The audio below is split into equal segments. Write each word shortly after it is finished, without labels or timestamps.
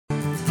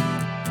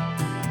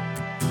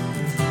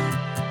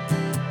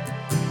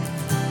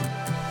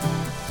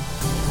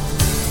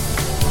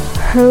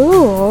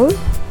Hello, all.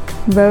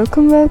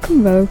 Welcome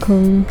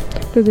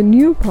to the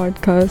new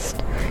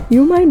podcast.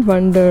 You might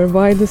wonder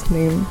why this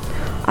name.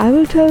 I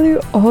will tell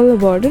you all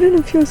about it in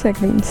a few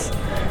seconds.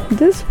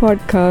 This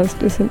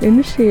podcast is an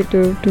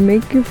initiative to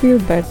make you feel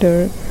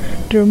better,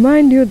 to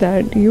remind you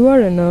that you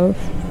are enough,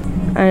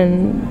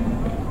 and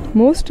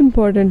most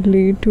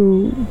importantly,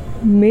 to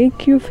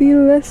make you feel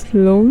less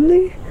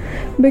lonely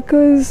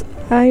because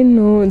I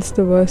know it's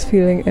the worst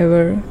feeling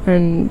ever,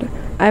 and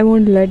I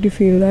won't let you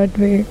feel that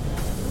way.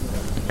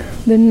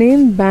 The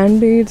name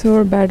Band-Aids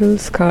or Battle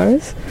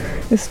Scars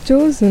is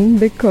chosen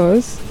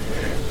because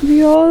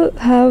we all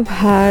have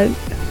had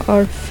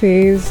or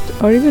faced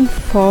or even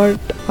fought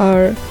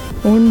our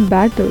own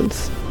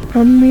battles.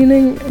 I'm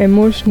meaning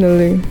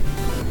emotionally.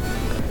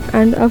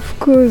 And of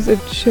course,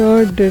 it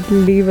sure did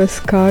leave a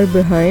scar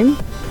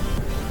behind.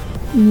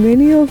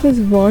 Many of us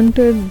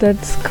wanted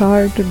that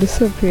scar to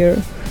disappear,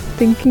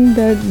 thinking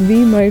that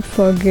we might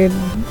forget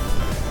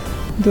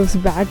those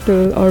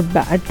battles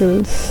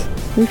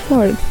we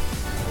fought.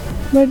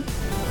 But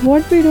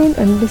what we don't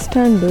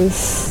understand is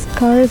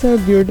scars are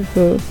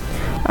beautiful.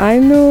 I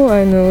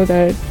know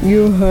that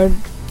you heard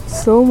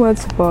so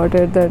much about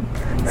it, that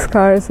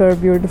scars are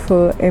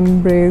beautiful,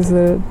 embrace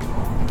it.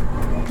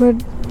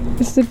 But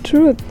it's the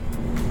truth.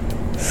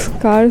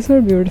 Scars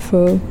are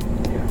beautiful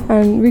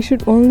and we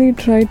should only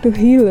try to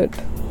heal it.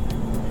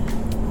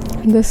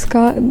 The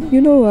scar,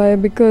 you know why?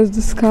 Because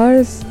the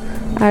scars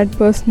add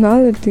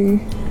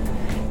personality.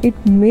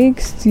 It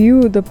makes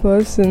you the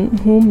person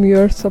whom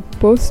you're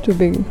supposed to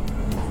be.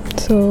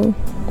 So,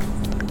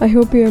 I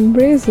hope you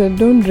embrace it.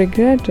 Don't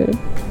regret it.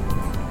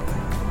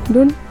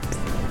 Don't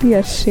be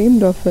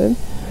ashamed of it.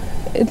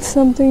 It's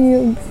something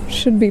you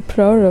should be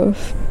proud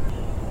of.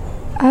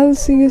 I'll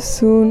see you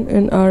soon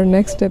in our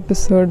next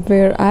episode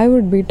where I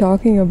would be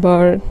talking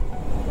about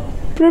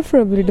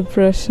preferably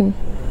depression.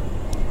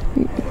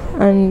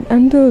 And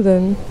until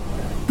then,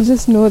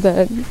 just know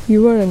that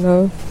you are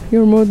enough.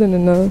 You're more than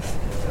enough.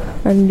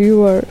 And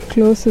you are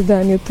closer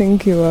than you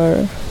think you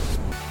are.